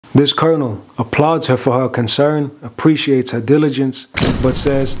This colonel applauds her for her concern, appreciates her diligence, but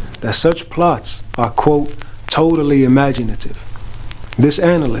says that such plots are, quote, totally imaginative. This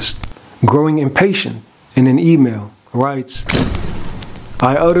analyst, growing impatient in an email, writes,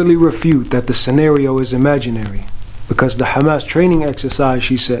 I utterly refute that the scenario is imaginary, because the Hamas training exercise,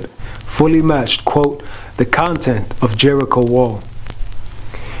 she said, fully matched, quote, the content of Jericho Wall.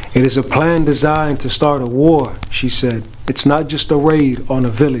 It is a plan designed to start a war, she said. It's not just a raid on a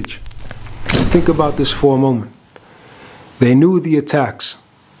village. Think about this for a moment. They knew the attacks.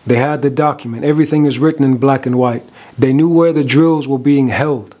 They had the document. Everything is written in black and white. They knew where the drills were being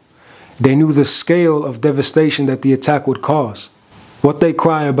held. They knew the scale of devastation that the attack would cause. What they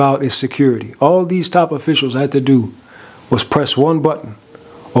cry about is security. All these top officials had to do was press one button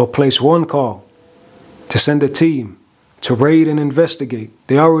or place one call to send a team to raid and investigate.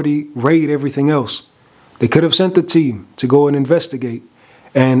 They already raid everything else. They could have sent the team to go and investigate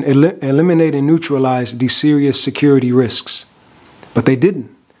and eliminate and neutralize these serious security risks. But they didn't.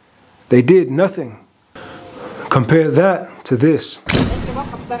 They did nothing. Compare that to this.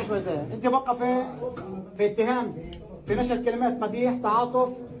 في نشر كلمات مديح تعاطف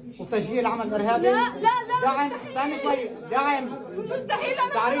وتشجيع عمل ارهابي دعم استنى شوي دعم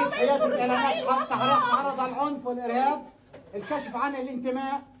تعريض حيازه الاعلانات تعرض على العنف والارهاب الكشف عن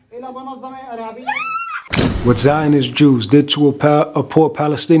الانتماء الى منظمه ارهابيه. What Zionist Jews did to a poor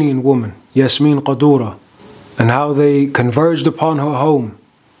Palestinian woman, Yasmin Qadura, and how they converged upon her home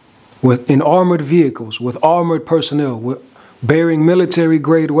in armored vehicles, with armored personnel, bearing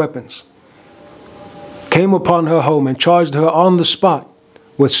military-grade weapons, came upon her home and charged her on the spot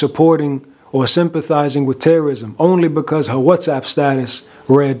with supporting or sympathizing with terrorism only because her WhatsApp status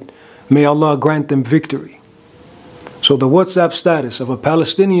read, "May Allah grant them victory." So the WhatsApp status of a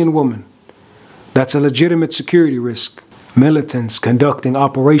Palestinian woman, that's a legitimate security risk. Militants conducting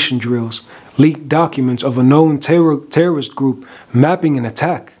operation drills, leaked documents of a known terrorist group mapping an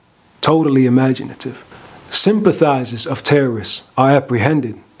attack. Totally imaginative. Sympathizers of terrorists are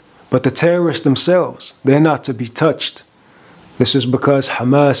apprehended. But the terrorists themselves, they're not to be touched. This is because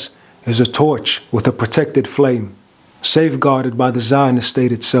Hamas is a torch with a protected flame, safeguarded by the Zionist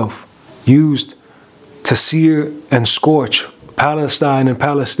state itself, used to sear and scorch Palestine and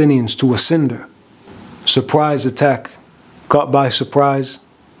Palestinians to a cinder. Surprise attack, caught by surprise,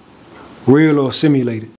 real or simulated.